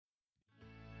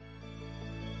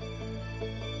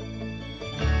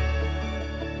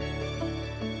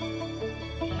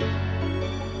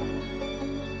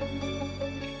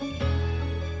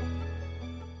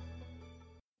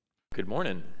Good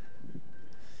morning.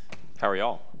 How are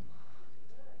y'all?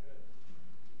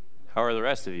 How are the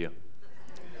rest of you?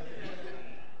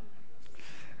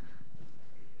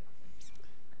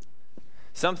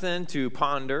 Something to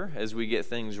ponder as we get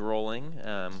things rolling.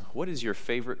 What is your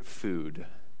favorite food?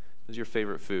 What is your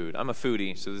favorite food? I'm a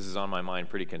foodie, so this is on my mind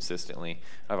pretty consistently.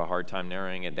 I have a hard time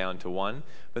narrowing it down to one,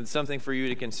 but it's something for you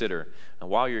to consider.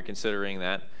 While you're considering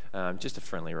that, just a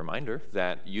friendly reminder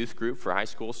that youth group for high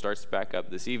school starts back up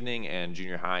this evening and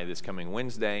junior high this coming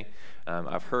Wednesday.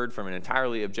 I've heard from an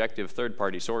entirely objective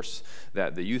third-party source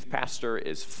that the youth pastor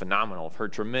is phenomenal. I've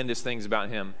heard tremendous things about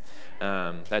him.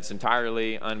 That's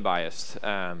entirely unbiased.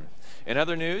 In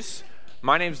other news,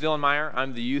 my name's Dylan Meyer.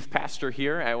 I'm the youth pastor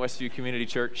here at Westview Community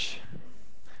Church.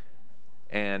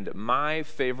 And my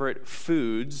favorite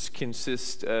foods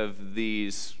consist of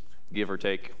these, give or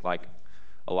take, like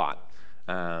a lot.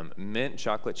 Mint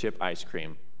chocolate chip ice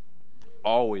cream.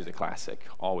 Always a classic.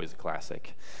 Always a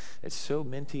classic. It's so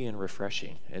minty and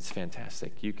refreshing. It's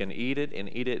fantastic. You can eat it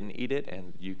and eat it and eat it,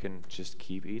 and you can just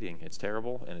keep eating. It's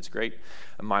terrible, and it's great.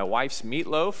 My wife's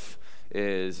meatloaf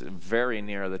is very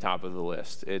near the top of the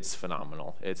list. It's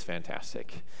phenomenal. It's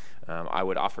fantastic. I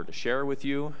would offer to share with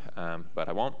you, but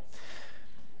I won't.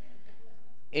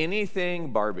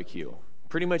 Anything barbecue.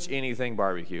 Pretty much anything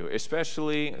barbecue,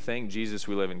 especially, thank Jesus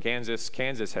we live in Kansas.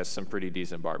 Kansas has some pretty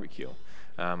decent barbecue.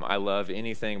 I love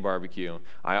anything barbecue.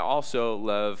 I also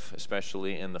love,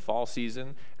 especially in the fall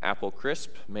season, apple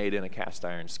crisp made in a cast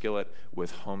iron skillet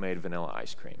with homemade vanilla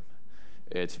ice cream.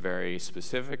 It's very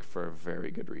specific for a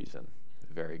very good reason.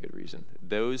 Very good reason.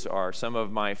 Those are some of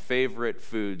my favorite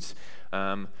foods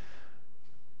and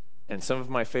some of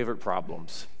my favorite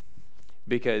problems.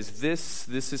 Because this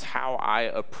is how I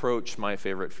approach my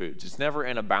favorite foods. It's never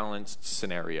in a balanced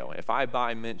scenario. If I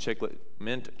buy mint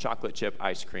chocolate chip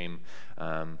ice cream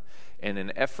in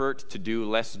an effort to do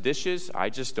less dishes, I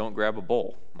just don't grab a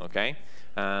bowl, okay?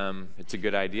 It's a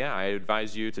good idea. I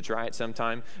advise you to try it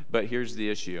sometime. But here's the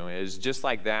issue, is just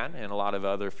like that and a lot of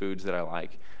other foods that I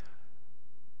like,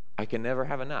 I can never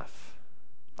have enough.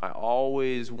 I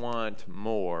always want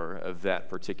more of that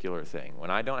particular thing. When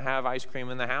I don't have ice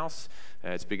cream in the house,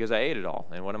 it's because I ate it all.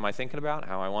 And what am I thinking about?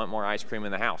 How I want more ice cream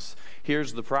in the house.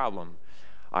 Here's the problem.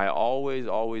 I always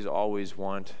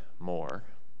want more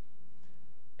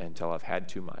until I've had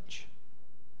too much.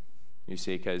 You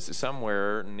see, because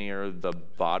somewhere near the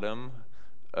bottom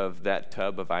of that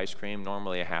tub of ice cream,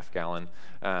 normally a half gallon,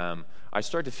 I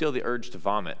start to feel the urge to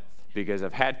vomit because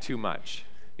I've had too much.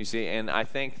 You see, and I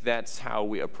think that's how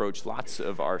we approach lots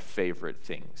of our favorite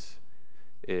things,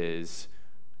 is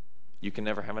you can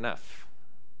never have enough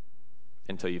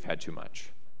until you've had too much.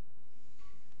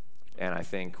 And I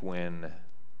think when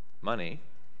money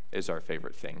is our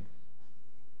favorite thing,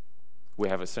 we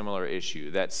have a similar issue.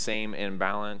 That same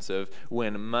imbalance of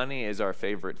when money is our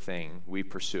favorite thing, we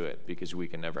pursue it because we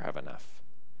can never have enough.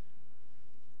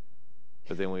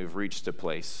 But then we've reached a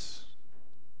place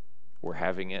where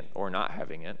having it or not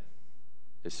having it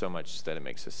is so much that it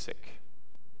makes us sick.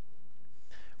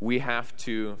 We have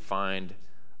to find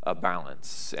a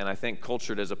balance. And I think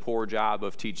culture does a poor job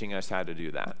of teaching us how to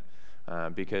do that.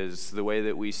 Because the way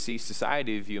that we see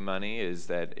society view money is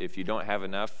that if you don't have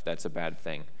enough, that's a bad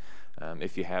thing.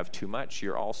 If you have too much,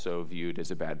 you're also viewed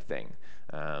as a bad thing.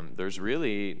 There's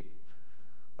really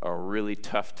a really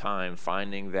tough time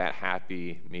finding that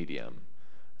happy medium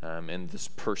in this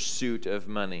pursuit of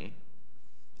money.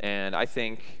 And I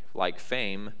think, like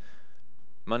fame,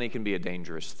 money can be a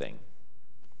dangerous thing.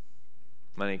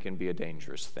 Money can be a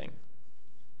dangerous thing.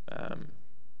 And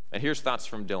here's thoughts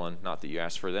from Dylan. Not that you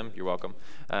asked for them. You're welcome.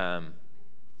 I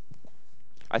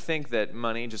think that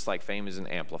money, just like fame, is an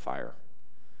amplifier.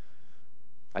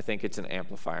 I think it's an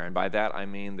amplifier. And by that, I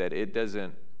mean that it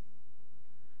doesn't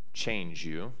change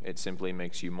you. It simply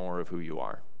makes you more of who you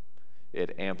are.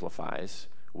 It amplifies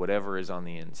whatever is on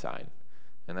the inside.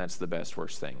 And that's the best,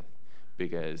 worst thing.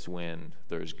 Because when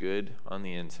there's good on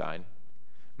the inside,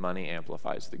 money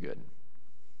amplifies the good.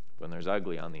 When there's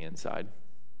ugly on the inside,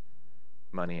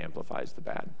 money amplifies the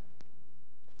bad.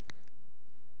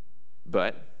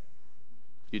 But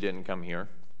you didn't come here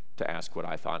to ask what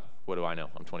I thought. What do I know?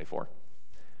 I'm 24.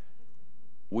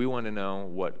 We want to know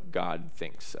what God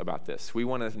thinks about this. We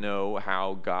want to know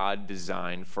how God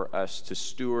designed for us to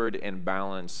steward and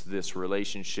balance this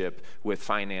relationship with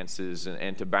finances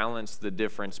and to balance the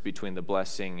difference between the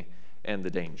blessing and the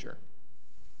danger.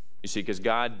 You see, because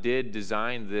God did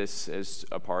design this as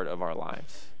a part of our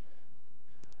lives.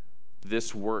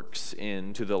 This works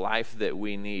into the life that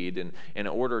we need. And in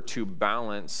order to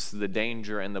balance the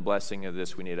danger and the blessing of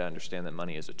this, we need to understand that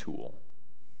money is a tool.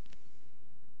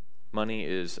 Money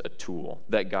is a tool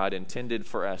that God intended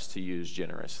for us to use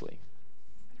generously.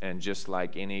 And just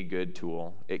like any good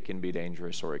tool, it can be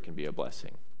dangerous or it can be a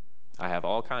blessing. I have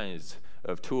all kinds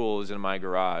of tools in my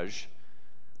garage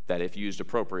that, if used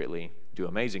appropriately, do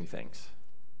amazing things.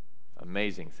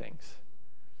 Amazing things.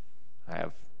 I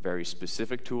have very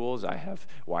specific tools. I have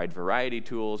wide variety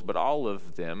tools, but all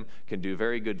of them can do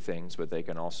very good things, but they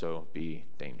can also be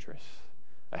dangerous.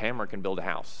 A hammer can build a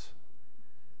house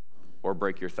or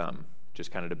break your thumb.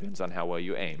 Just kind of depends on how well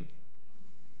you aim.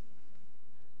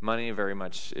 Money very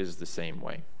much is the same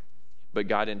way. But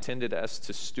God intended us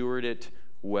to steward it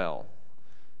well.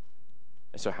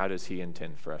 And so how does he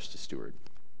intend for us to steward?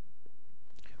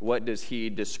 What does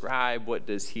he describe? What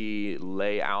does he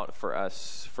lay out for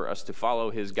us to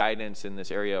follow his guidance in this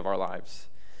area of our lives?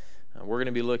 We're going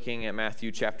to be looking at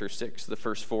Matthew chapter 6, the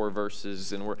first 4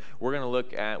 verses, and we're going to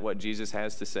look at what Jesus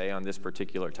has to say on this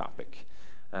particular topic.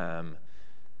 But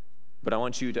I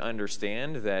want you to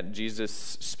understand that Jesus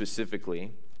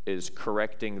specifically is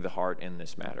correcting the heart in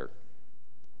this matter,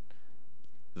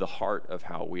 the heart of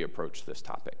how we approach this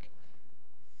topic.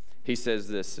 He says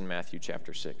this in Matthew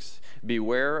chapter 6.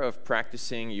 Beware of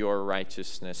practicing your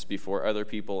righteousness before other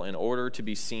people in order to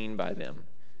be seen by them.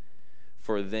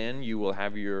 For then you will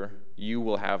have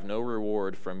no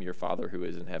reward from your Father who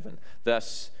is in heaven.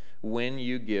 Thus, when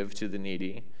you give to the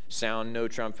needy, sound no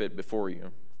trumpet before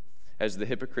you, as the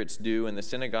hypocrites do in the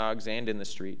synagogues and in the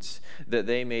streets, that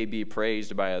they may be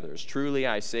praised by others. Truly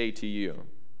I say to you,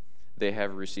 they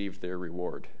have received their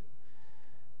reward.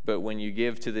 But when you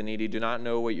give to the needy, do not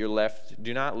let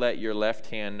your left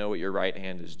hand know what your right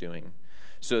hand is doing,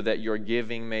 so that your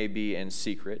giving may be in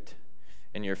secret,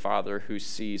 and your Father who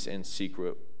sees in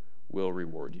secret will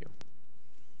reward you.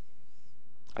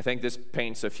 I think this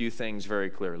paints a few things very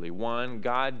clearly. One,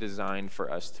 God designed for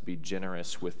us to be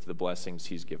generous with the blessings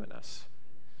he's given us.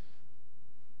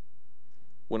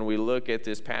 When we look at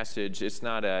this passage, it's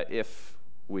not a if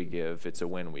we give, it's a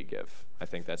when we give. I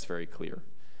think that's very clear.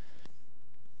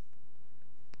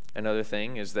 Another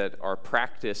thing is that our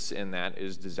practice in that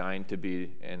is designed to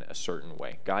be in a certain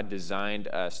way. God designed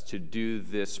us to do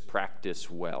this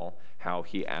practice well, how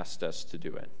he asked us to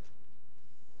do it.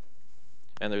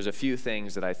 And there's a few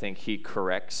things that I think he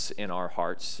corrects in our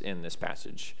hearts in this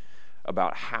passage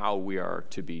about how we are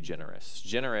to be generous.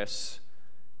 Generous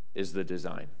is the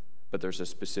design, but there's a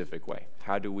specific way.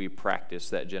 How do we practice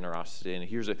that generosity? And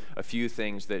here's a few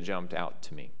things that jumped out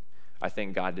to me. I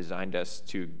think God designed us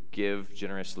to give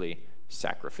generously,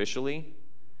 sacrificially,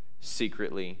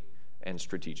 secretly, and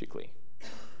strategically.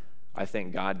 I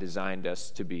think God designed us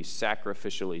to be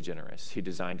sacrificially generous. He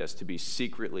designed us to be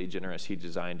secretly generous. He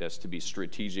designed us to be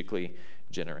strategically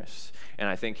generous. And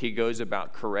I think he goes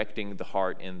about correcting the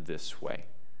heart in this way.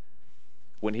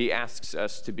 When he asks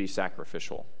us to be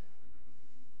sacrificial,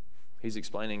 he's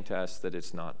explaining to us that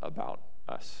it's not about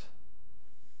us.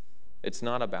 It's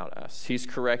not about us. He's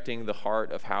correcting the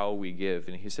heart of how we give.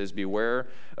 And he says, beware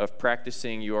of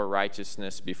practicing your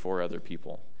righteousness before other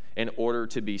people in order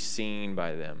to be seen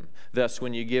by them. Thus,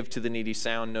 when you give to the needy,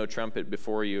 sound no trumpet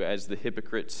before you, as the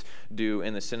hypocrites do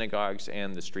in the synagogues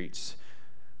and the streets.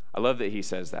 I love that he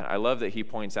says that. I love that he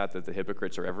points out that the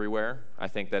hypocrites are everywhere. I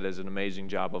think that is an amazing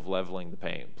job of leveling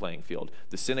the playing field.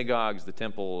 The synagogues, the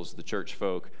temples, the church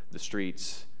folk, the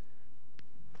streets,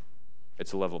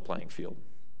 it's a level playing field.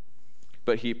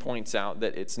 But he points out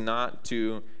that it's not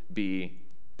to be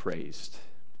praised.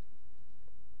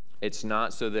 It's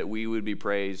not so that we would be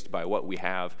praised by what we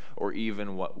have or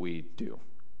even what we do.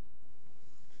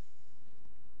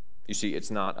 You see,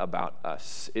 it's not about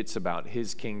us. It's about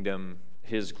his kingdom,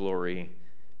 his glory,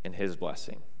 and his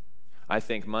blessing. I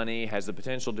think money has the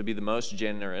potential to be the most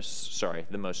dangerous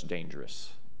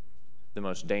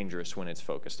when it's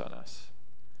focused on us.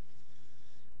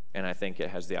 And I think it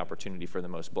has the opportunity for the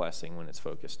most blessing when it's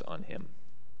focused on him.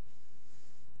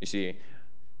 You see,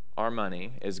 our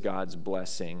money is God's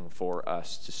blessing for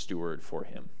us to steward for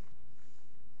him.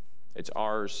 It's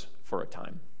ours for a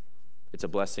time. It's a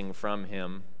blessing from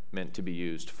him meant to be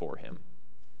used for him.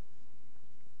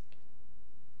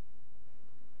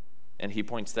 And he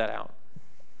points that out.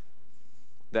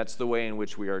 That's the way in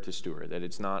which we are to steward, that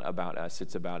it's not about us,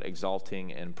 it's about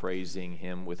exalting and praising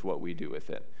him with what we do with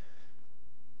it.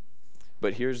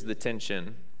 But here's the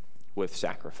tension with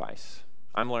sacrifice.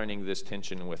 I'm learning this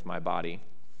tension with my body.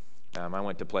 I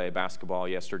went to play basketball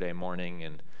yesterday morning,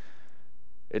 and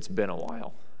it's been a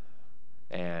while.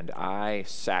 And I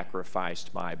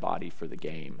sacrificed my body for the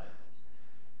game.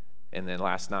 And then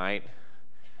last night,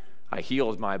 I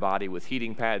healed my body with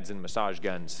heating pads and massage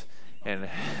guns. And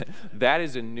that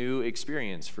is a new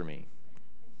experience for me.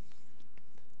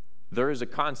 There is a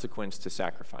consequence to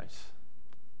sacrifice.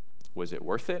 Was it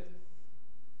worth it?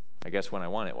 I guess when I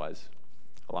won it was.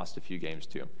 I lost a few games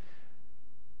too.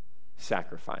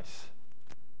 Sacrifice.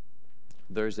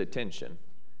 There's a tension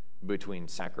between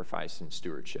sacrifice and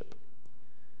stewardship.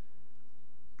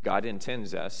 God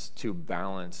intends us to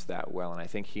balance that well, and I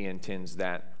think he intends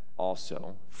that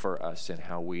also for us in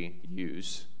how we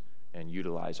use and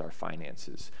utilize our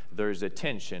finances. There's a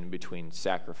tension between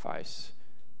sacrifice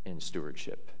and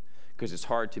stewardship, because it's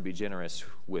hard to be generous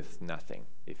with nothing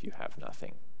if you have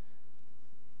nothing.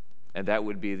 And that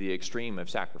would be the extreme of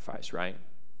sacrifice, right?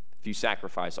 If you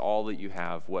sacrifice all that you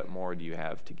have, what more do you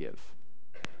have to give?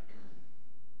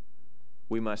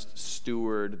 We must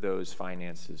steward those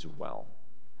finances well.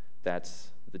 That's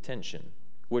the tension.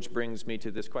 Which brings me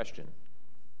to this question.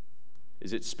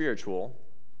 Is it spiritual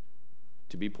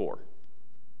to be poor?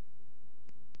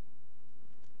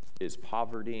 Is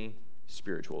poverty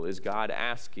spiritual? Is God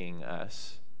asking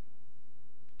us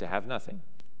to have nothing?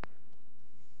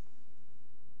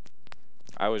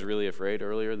 I was really afraid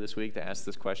earlier this week to ask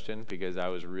this question because I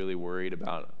was really worried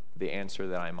about the answer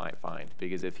that I might find.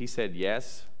 Because if he said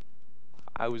yes,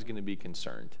 I was going to be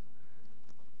concerned.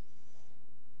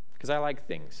 Because I like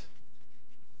things.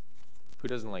 Who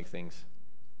doesn't like things?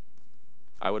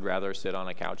 I would rather sit on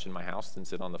a couch in my house than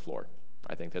sit on the floor.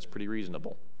 I think that's pretty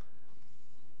reasonable.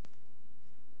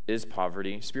 Is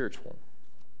poverty spiritual?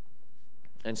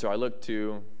 And so I looked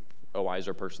to a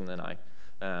wiser person than I.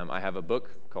 I have a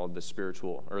book called The Spirit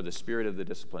of the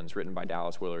Disciplines, written by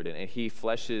Dallas Willard, and he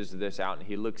fleshes this out, and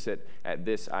he looks at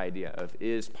this idea of,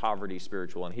 is poverty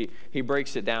spiritual? And he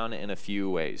breaks it down in a few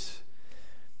ways.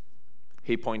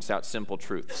 He points out simple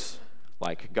truths,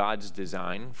 like God's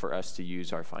design for us to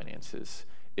use our finances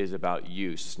is about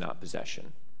use, not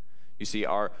possession. You see,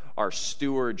 our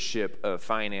stewardship of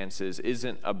finances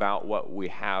isn't about what we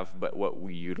have, but what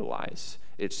we utilize.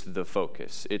 It's the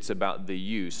focus. It's about the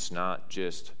use, not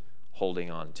just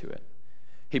holding on to it.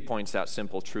 He points out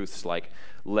simple truths like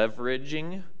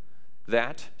leveraging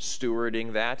that,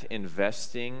 stewarding that,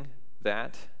 investing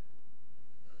that.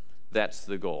 That's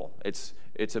the goal.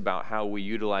 It's about how we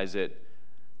utilize it,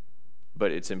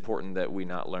 but it's important that we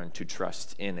not learn to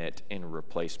trust in it in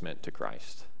replacement to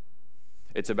Christ.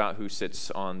 It's about who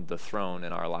sits on the throne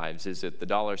in our lives. Is it the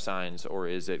dollar signs, or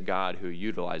is it God who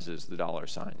utilizes the dollar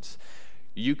signs?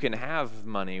 You can have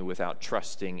money without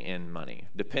trusting in money.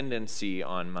 Dependency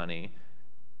on money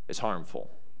is harmful,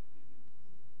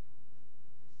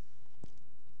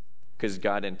 because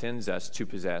God intends us to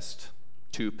possess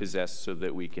so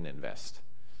that we can invest.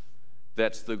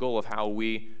 That's the goal of how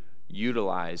we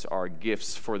utilize our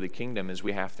gifts for the kingdom, is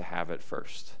we have to have it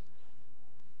first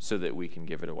so that we can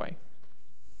give it away.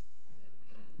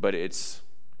 But it's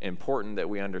important that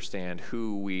we understand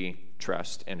who we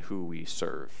trust and who we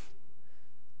serve.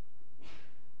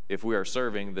 If we are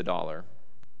serving the dollar,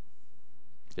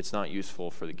 it's not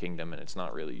useful for the kingdom, and it's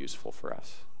not really useful for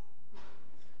us.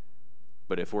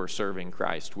 But if we're serving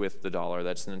Christ with the dollar,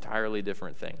 that's an entirely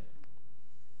different thing.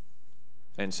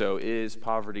 And so, is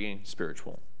poverty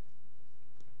spiritual?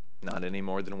 Not any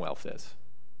more than wealth is.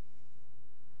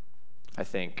 I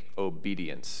think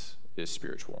obedience is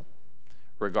spiritual.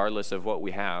 Regardless of what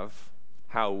we have,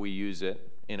 how we use it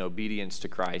in obedience to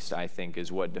Christ, I think,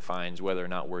 is what defines whether or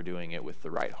not we're doing it with the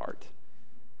right heart.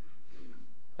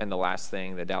 And the last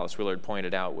thing that Dallas Willard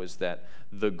pointed out was that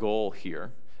the goal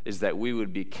here is that we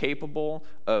would be capable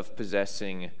of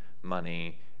possessing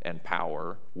money and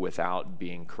power without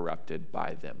being corrupted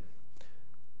by them.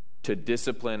 To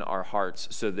discipline our hearts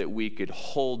so that we could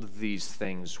hold these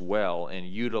things well and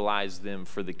utilize them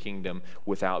for the kingdom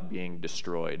without being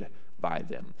destroyed by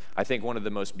them. I think one of the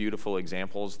most beautiful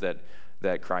examples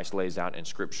that Christ lays out in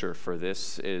Scripture for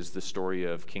this is the story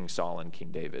of King Saul and King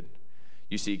David.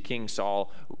 You see, King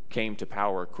Saul came to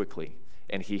power quickly,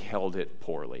 and he held it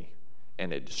poorly,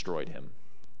 and it destroyed him.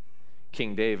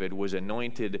 King David was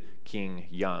anointed king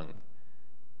young,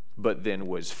 but then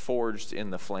was forged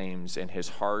in the flames, and his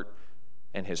heart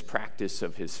and his practice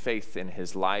of his faith in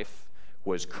his life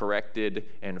was corrected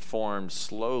and formed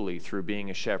slowly through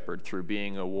being a shepherd, through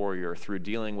being a warrior, through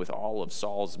dealing with all of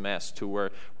Saul's mess, to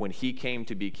where when he came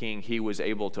to be king, he was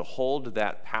able to hold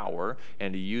that power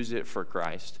and to use it for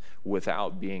Christ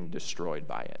without being destroyed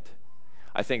by it.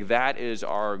 I think that is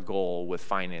our goal with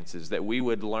finances, that we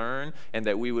would learn and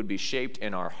that we would be shaped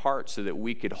in our hearts so that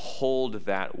we could hold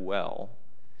that well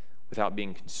without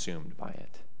being consumed by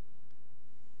it.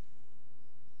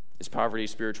 Is poverty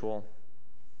spiritual?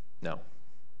 No.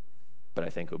 But I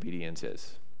think obedience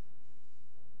is.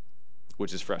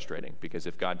 Which is frustrating, because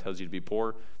if God tells you to be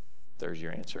poor, there's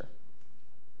your answer.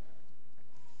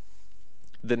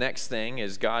 The next thing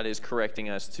is God is correcting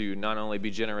us to not only be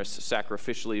generous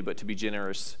sacrificially, but to be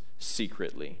generous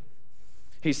secretly.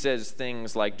 He says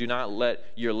things like, do not let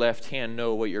your left hand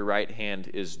know what your right hand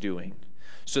is doing,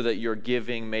 so that your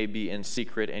giving may be in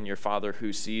secret, and your Father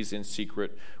who sees in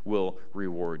secret will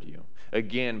reward you.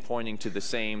 Again, pointing to the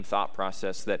same thought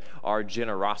process that our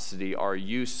generosity, our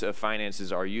use of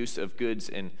finances, our use of goods,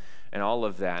 and all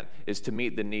of that is to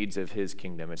meet the needs of his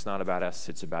kingdom. It's not about us,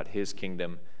 it's about his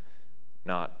kingdom,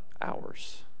 not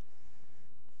ours.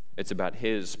 It's about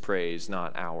his praise,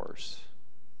 not ours.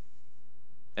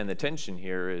 And the tension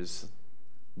here is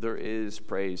there is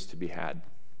praise to be had,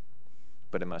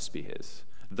 but it must be his.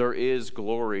 There is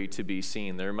glory to be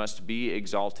seen. There must be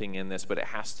exalting in this, but it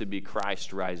has to be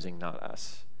Christ rising, not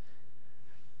us.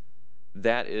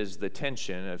 That is the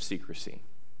tension of secrecy.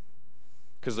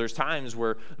 Because there's times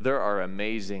where there are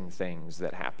amazing things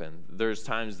that happen. There's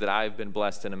times that I've been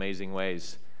blessed in amazing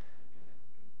ways.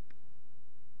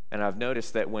 And I've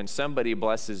noticed that when somebody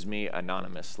blesses me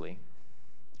anonymously,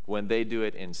 when they do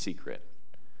it in secret,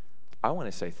 I want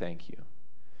to say thank you.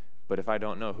 But if I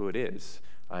don't know who it is,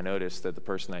 I notice that the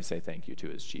person I say thank you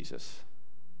to is Jesus.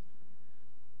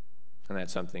 And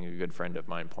that's something a good friend of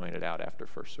mine pointed out after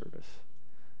first service.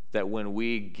 That when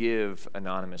we give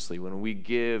anonymously, when we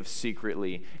give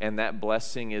secretly, and that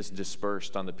blessing is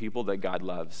dispersed on the people that God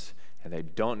loves, and they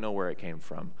don't know where it came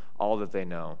from, all that they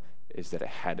know is that it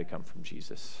had to come from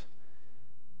Jesus.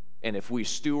 And if we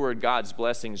steward God's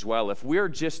blessings well, if we're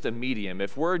just a medium,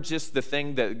 if we're just the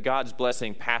thing that God's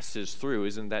blessing passes through,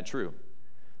 isn't that true?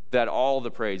 That all the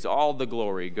praise, all the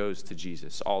glory goes to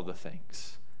Jesus, all the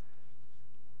thanks.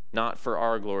 Not for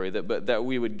our glory, but that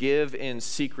we would give in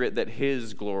secret, that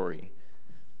his glory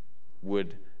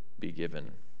would be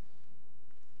given.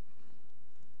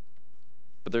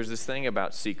 But there's this thing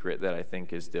about secret that I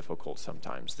think is difficult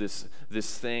sometimes.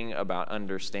 This thing about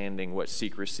understanding what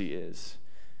secrecy is.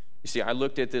 You see, I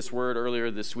looked at this word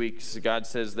earlier this week. God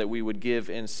says that we would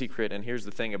give in secret, and here's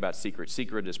the thing about secret.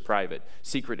 Secret is private.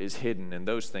 Secret is hidden, and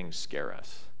those things scare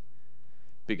us.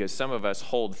 Because some of us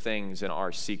hold things in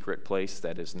our secret place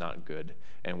that is not good,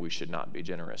 and we should not be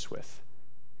generous with.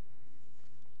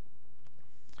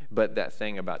 But that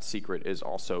thing about secret is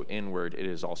also inward. It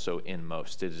is also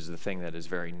inmost. It is the thing that is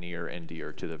very near and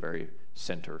dear to the very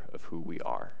center of who we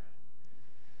are.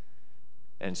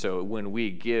 And so when we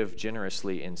give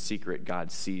generously in secret,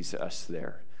 God sees us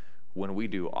there. When we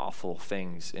do awful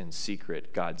things in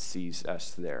secret, God sees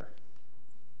us there.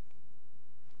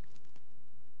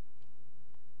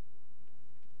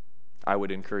 I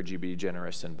would encourage you to be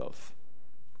generous in both.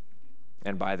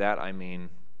 And by that I mean,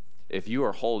 if you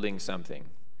are holding something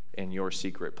in your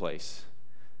secret place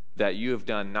that you have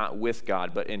done not with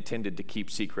God, but intended to keep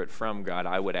secret from God,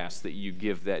 I would ask that you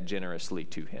give that generously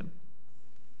to him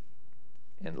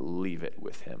and leave it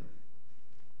with him.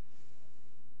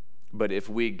 But if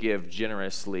we give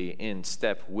generously in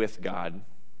step with God,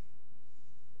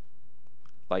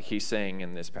 like he's saying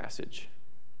in this passage,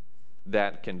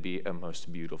 that can be a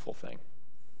most beautiful thing.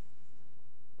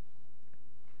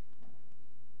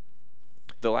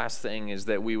 The last thing is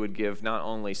that we would give not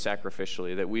only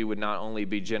sacrificially, that we would not only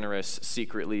be generous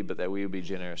secretly, but that we would be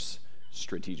generous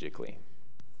strategically.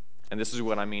 And this is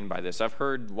what I mean by this. I've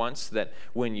heard once that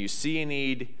when you see a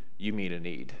need, you meet a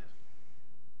need.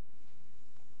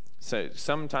 So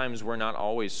sometimes we're not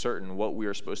always certain what we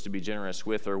are supposed to be generous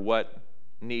with or what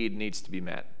need needs to be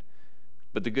met.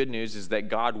 But the good news is that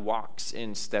God walks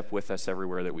in step with us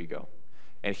everywhere that we go.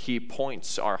 And he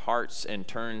points our hearts and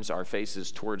turns our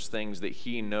faces towards things that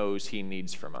he knows he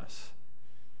needs from us.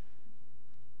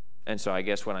 And so I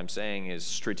guess what I'm saying is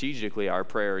strategically our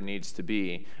prayer needs to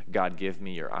be, God, give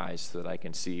me your eyes so that I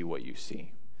can see what you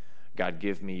see. God,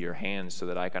 give me your hands so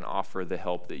that I can offer the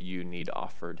help that you need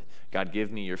offered. God,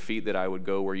 give me your feet that I would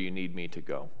go where you need me to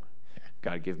go.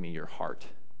 God, give me your heart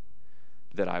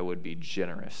that I would be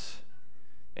generous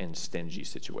in stingy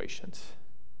situations.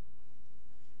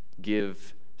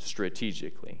 Give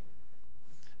strategically,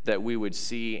 that we would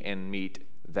see and meet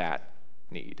that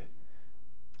need.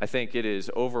 I think it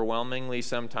is overwhelmingly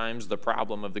sometimes the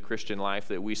problem of the Christian life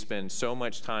that we spend so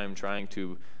much time trying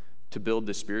to build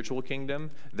the spiritual kingdom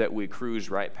that we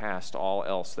cruise right past all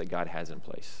else that God has in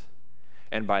place.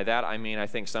 And by that I mean I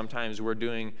think sometimes we're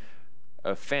doing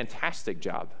a fantastic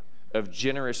job of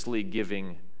generously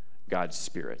giving God's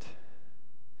Spirit.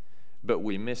 But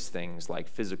we miss things like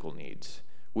physical needs.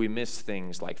 We miss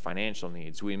things like financial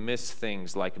needs. We miss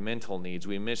things like mental needs.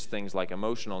 We miss things like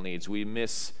emotional needs. We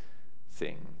miss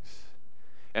things.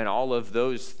 And all of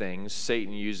those things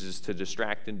Satan uses to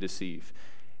distract and deceive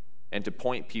and to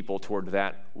point people toward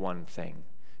that one thing.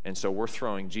 And so we're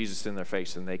throwing Jesus in their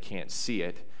face and they can't see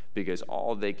it because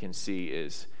all they can see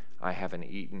is, I haven't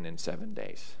eaten in 7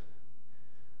 days.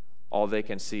 All they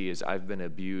can see is, I've been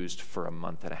abused for a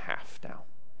month and a half now.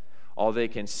 All they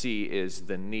can see is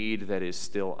the need that is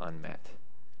still unmet.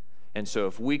 And so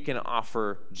if we can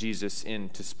offer Jesus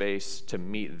into space to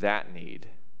meet that need,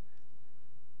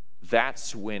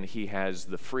 that's when he has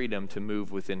the freedom to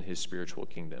move within his spiritual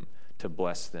kingdom, to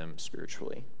bless them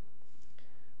spiritually.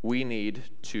 We need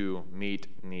to meet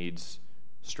needs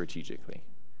strategically.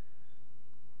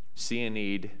 See a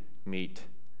need, meet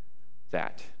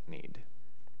that need.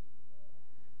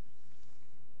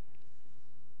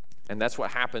 And that's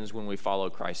what happens when we follow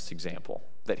Christ's example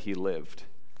that he lived.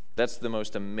 That's the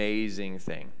most amazing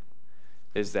thing,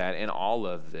 is that in all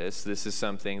of this is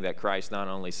something that Christ not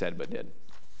only said but did.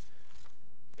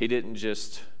 He didn't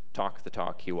just talk the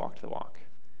talk, he walked the walk.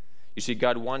 You see,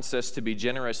 God wants us to be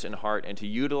generous in heart and to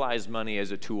utilize money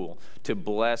as a tool to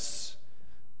bless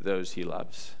those he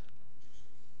loves.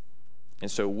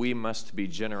 And so we must be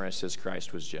generous as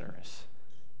Christ was generous.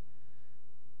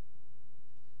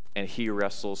 And he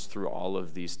wrestles through all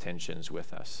of these tensions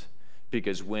with us.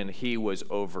 Because when he was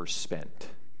overspent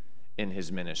in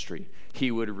his ministry,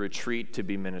 he would retreat to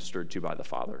be ministered to by the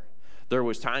Father. There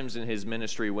was times in his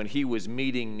ministry when he was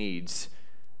meeting needs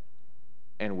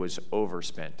and was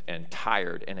overspent and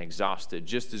tired and exhausted,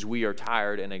 just as we are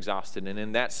tired and exhausted. And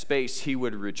in that space, he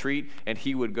would retreat and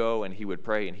he would go and he would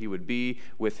pray and he would be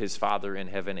with his Father in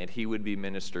heaven and he would be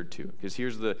ministered to. Because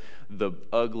here's the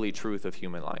ugly truth of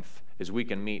human life, is we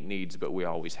can meet needs, but we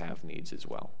always have needs as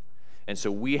well. And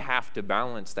so we have to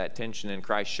balance that tension, and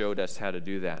Christ showed us how to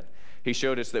do that. He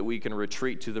showed us that we can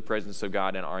retreat to the presence of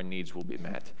God and our needs will be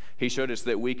met. He showed us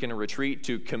that we can retreat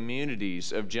to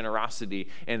communities of generosity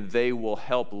and they will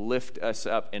help lift us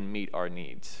up and meet our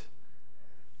needs.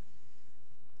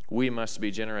 We must be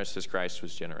generous as Christ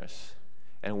was generous,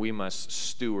 and we must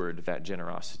steward that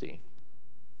generosity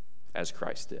as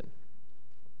Christ did.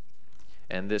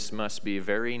 And this must be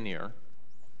very near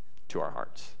to our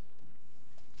hearts.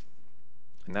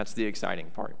 And that's the exciting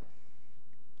part.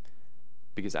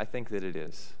 Because I think that it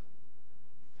is.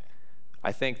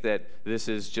 I think that this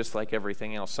is just like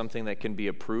everything else, something that can be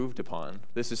improved upon.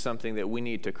 This is something that we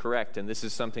need to correct, and this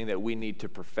is something that we need to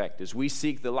perfect. As we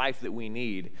seek the life that we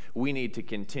need to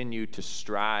continue to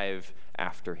strive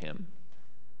after him.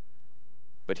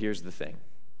 But here's the thing.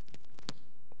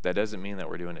 That doesn't mean that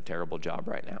we're doing a terrible job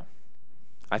right now.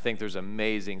 I think there's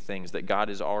amazing things that God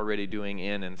is already doing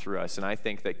in and through us. And I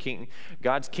think that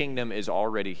God's kingdom is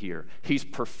already here. He's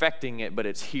perfecting it, but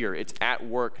it's here. It's at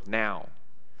work now.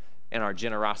 And our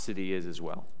generosity is as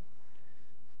well.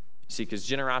 See, because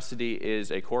generosity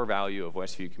is a core value of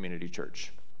Westview Community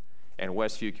Church. And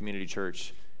Westview Community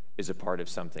Church is a part of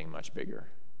something much bigger.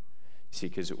 See,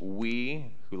 because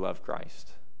we who love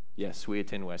Christ, yes, we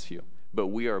attend Westview, but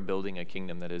we are building a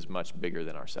kingdom that is much bigger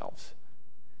than ourselves.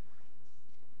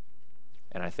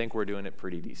 And I think we're doing it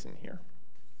pretty decent here.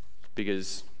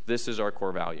 Because this is our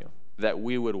core value, that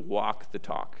we would walk the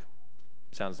talk.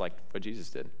 Sounds like what Jesus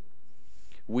did.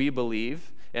 We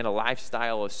believe in a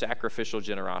lifestyle of sacrificial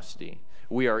generosity.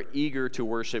 We are eager to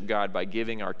worship God by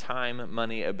giving our time,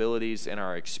 money, abilities, and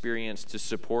our experience to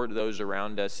support those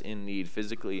around us in need,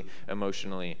 physically,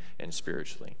 emotionally, and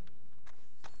spiritually.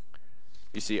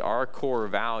 You see, our core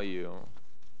value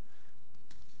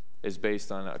is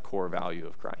based on a core value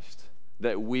of Christ.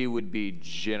 That we would be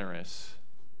generous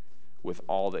with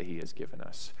all that he has given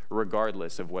us,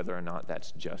 regardless of whether or not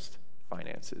that's just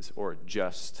finances or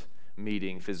just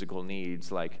meeting physical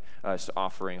needs like us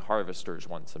offering harvesters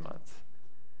once a month,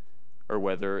 or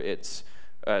whether it's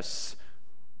us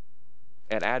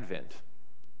at Advent.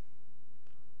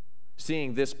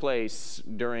 Seeing this place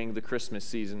during the Christmas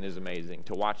season is amazing,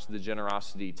 to watch the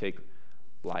generosity take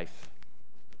life.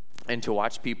 And to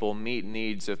watch people meet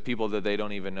needs of people that they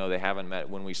don't even know they haven't met,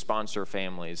 when we sponsor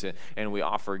families and we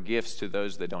offer gifts to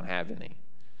those that don't have any.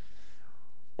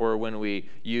 Or when we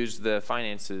use the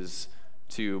finances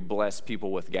to bless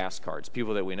people with gas cards,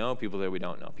 people that we know, people that we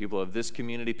don't know, people of this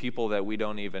community, people that we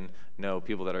don't even know,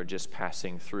 people that are just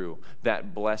passing through.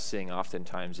 That blessing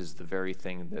oftentimes is the very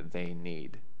thing that they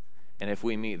need. And if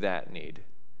we meet that need,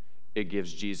 it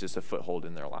gives Jesus a foothold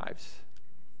in their lives.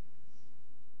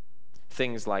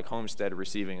 Things like Homestead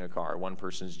receiving a car, one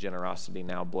person's generosity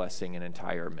now blessing an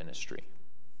entire ministry.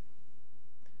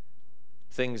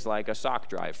 Things like a sock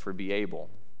drive for Be Able,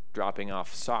 dropping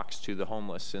off socks to the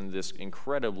homeless in this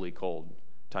incredibly cold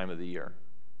time of the year.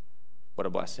 What a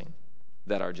blessing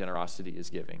that our generosity is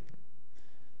giving.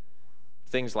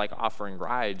 Things like offering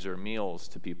rides or meals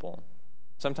to people.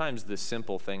 Sometimes the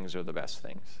simple things are the best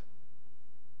things.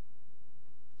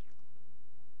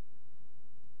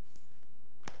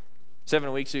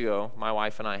 7 weeks ago, my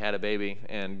wife and I had a baby,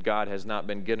 and God has not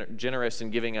been generous in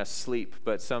giving us sleep,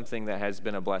 but something that has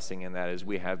been a blessing, and that is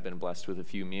we have been blessed with a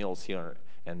few meals here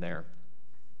and there.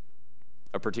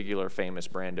 A particular famous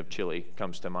brand of chili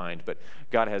comes to mind, but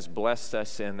God has blessed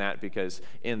us in that, because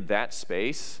in that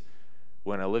space,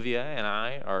 when Olivia and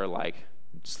I are like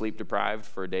sleep deprived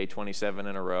for day 27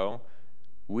 in a row,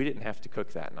 we didn't have to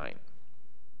cook that night.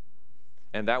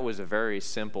 And that was a very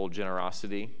simple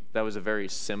generosity. That was a very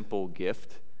simple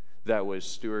gift that was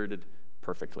stewarded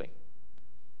perfectly.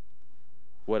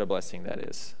 What a blessing that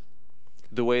is.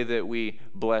 The way that we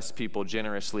bless people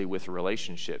generously with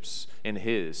relationships in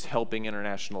His, helping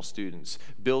international students,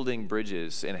 building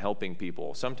bridges and helping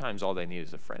people. Sometimes all they need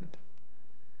is a friend.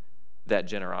 That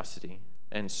generosity,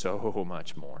 and so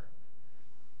much more.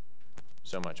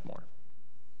 So much more.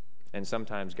 And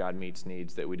sometimes God meets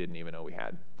needs that we didn't even know we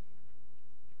had.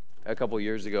 A couple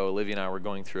years ago, Olivia and I were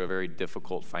going through a very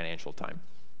difficult financial time.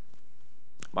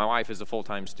 My wife is a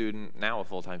full-time student, now a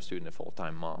full-time student, a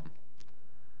full-time mom.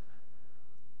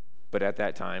 But at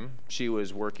that time, she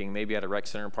was working maybe at a rec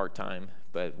center part-time,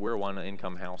 but we're a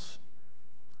one-income house,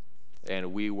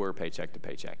 and we were paycheck to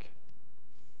paycheck.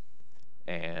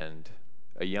 And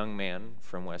a young man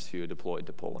from Westview deployed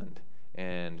to Poland,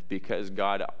 and because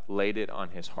God laid it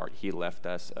on his heart, he left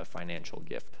us a financial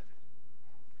gift.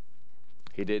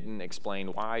 He didn't explain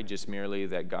why, just merely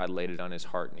that God laid it on his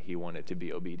heart and he wanted to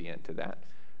be obedient to that.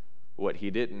 What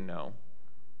he didn't know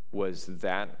was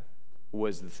that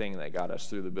was the thing that got us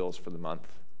through the bills for the month.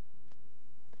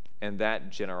 And that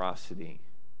generosity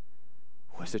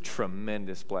was a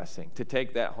tremendous blessing. To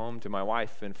take that home to my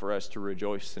wife and for us to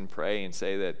rejoice and pray and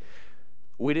say that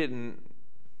we're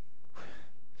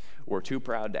too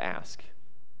proud to ask,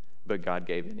 but God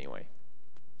gave anyway.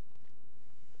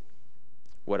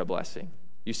 What a blessing.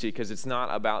 You see, because it's not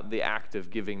about the act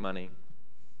of giving money.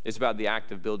 It's about the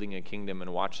act of building a kingdom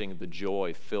and watching the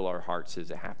joy fill our hearts as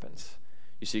it happens.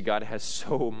 You see, God has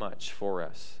so much for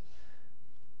us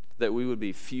that we would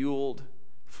be fueled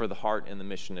for the heart and the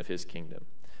mission of His kingdom.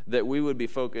 That we would be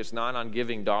focused not on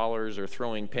giving dollars or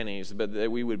throwing pennies, but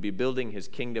that we would be building His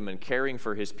kingdom and caring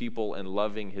for His people and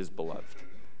loving His beloved.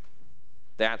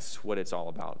 That's what it's all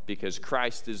about, because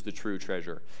Christ is the true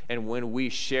treasure. And when we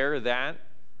share that,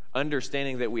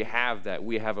 understanding that we have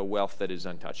a wealth that is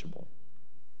untouchable.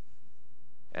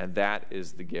 And that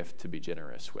is the gift to be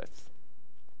generous with.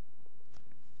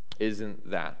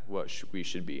 Isn't that what we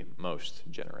should be most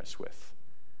generous with?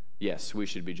 Yes, we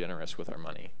should be generous with our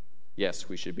money. Yes,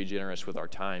 we should be generous with our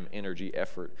time, energy,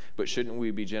 effort. But shouldn't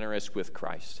we be generous with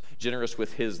Christ? Generous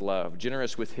with His love,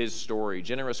 generous with His story,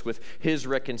 generous with His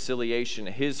reconciliation,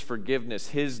 His forgiveness,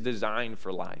 His design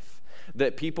for life.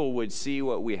 That people would see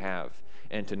what we have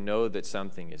and to know that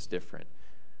something is different.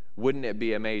 Wouldn't it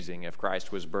be amazing if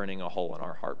Christ was burning a hole in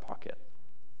our heart pocket?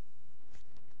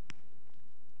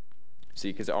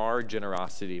 See, because our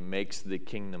generosity makes the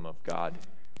kingdom of God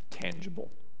tangible.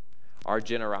 Our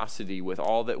generosity with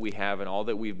all that we have and all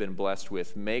that we've been blessed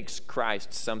with makes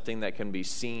Christ something that can be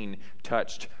seen,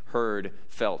 touched, heard,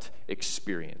 felt,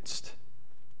 experienced.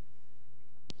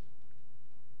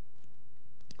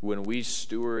 When we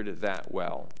steward that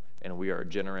well, and we are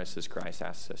generous as Christ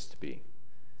asks us to be,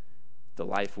 the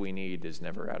life we need is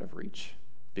never out of reach,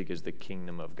 because the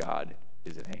kingdom of God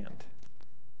is at hand.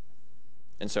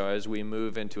 And so as we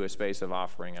move into a space of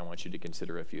offering, I want you to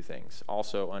consider a few things.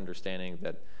 Also understanding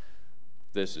that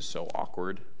this is so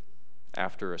awkward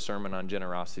after a sermon on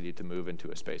generosity to move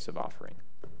into a space of offering.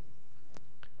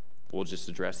 We'll just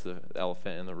address the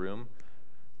elephant in the room.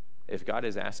 If God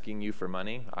is asking you for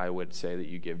money, I would say that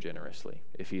you give generously.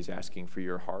 If He's asking for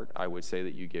your heart, I would say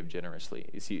that you give generously.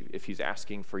 If He's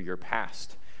asking for your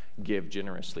past, give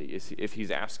generously. If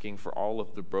He's asking for all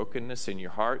of the brokenness in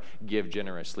your heart, give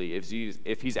generously.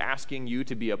 If He's asking you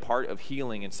to be a part of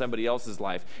healing in somebody else's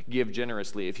life, give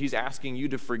generously. If He's asking you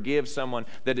to forgive someone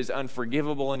that is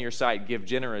unforgivable in your sight, give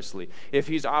generously. If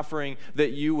He's offering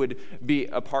that you would be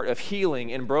a part of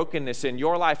healing and brokenness in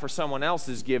your life or someone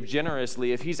else's, give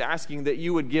generously. If He's asking that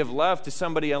you would give love to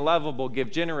somebody unlovable,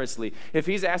 give generously. If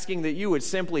He's asking that you would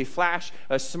simply flash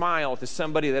a smile to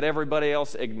somebody that everybody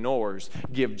else ignores,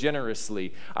 give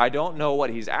generously. I don't know what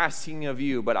He's asking of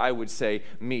you, but I would say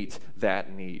meet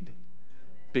that need,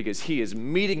 because He is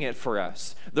meeting it for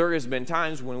us. There has been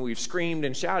times when we've screamed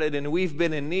and shouted and we've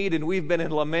been in need and we've been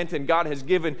in lament, and God has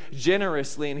given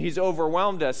generously and He's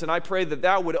overwhelmed us. And I pray that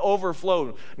that would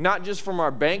overflow, not just from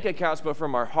our bank accounts, but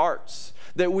from our hearts,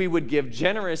 that we would give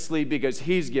generously because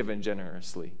He's given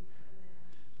generously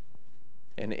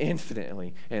and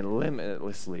infinitely and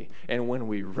limitlessly. And when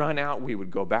we run out, we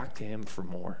would go back to Him for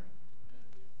more.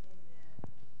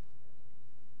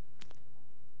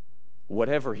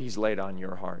 whatever he's laid on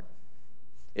your heart.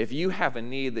 If you have a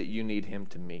need that you need him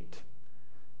to meet,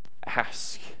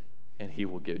 ask and he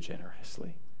will give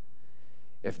generously.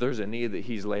 If there's a need that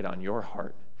he's laid on your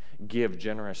heart, give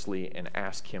generously and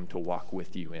ask him to walk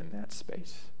with you in that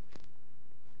space.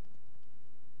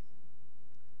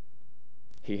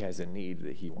 He has a need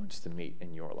that he wants to meet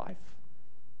in your life.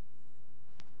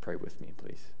 Pray with me,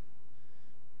 please.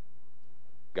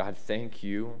 God, thank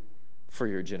you for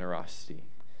your generosity.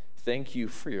 Thank you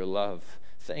for your love.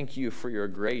 Thank you for your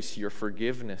grace, your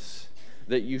forgiveness,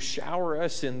 that you shower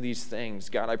us in these things.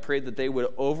 God, I pray that they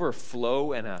would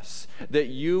overflow in us, that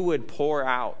you would pour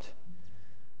out,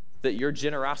 that your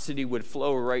generosity would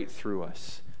flow right through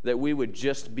us, that we would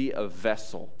just be a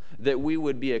vessel, that we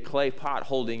would be a clay pot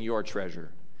holding your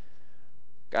treasure.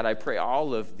 God, I pray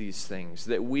all of these things,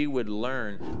 that we would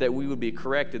learn, that we would be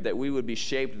corrected, that we would be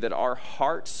shaped, that our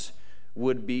hearts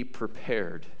would be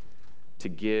prepared to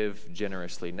give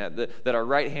generously. That our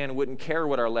right hand wouldn't care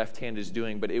what our left hand is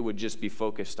doing, but it would just be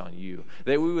focused on you.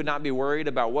 That we would not be worried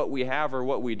about what we have or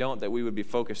what we don't, that we would be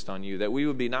focused on you. That we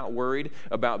would be not worried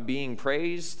about being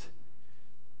praised,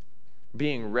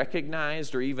 being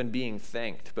recognized, or even being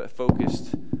thanked, but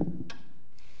focused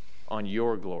on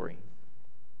your glory.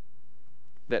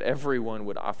 That everyone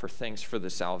would offer thanks for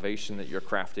the salvation that you're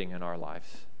crafting in our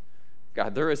lives.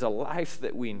 God, there is a life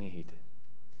that we need.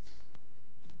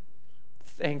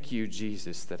 Thank you,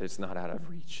 Jesus, that it's not out of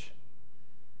reach.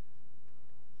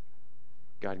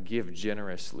 God, give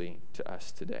generously to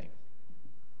us today.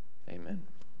 Amen.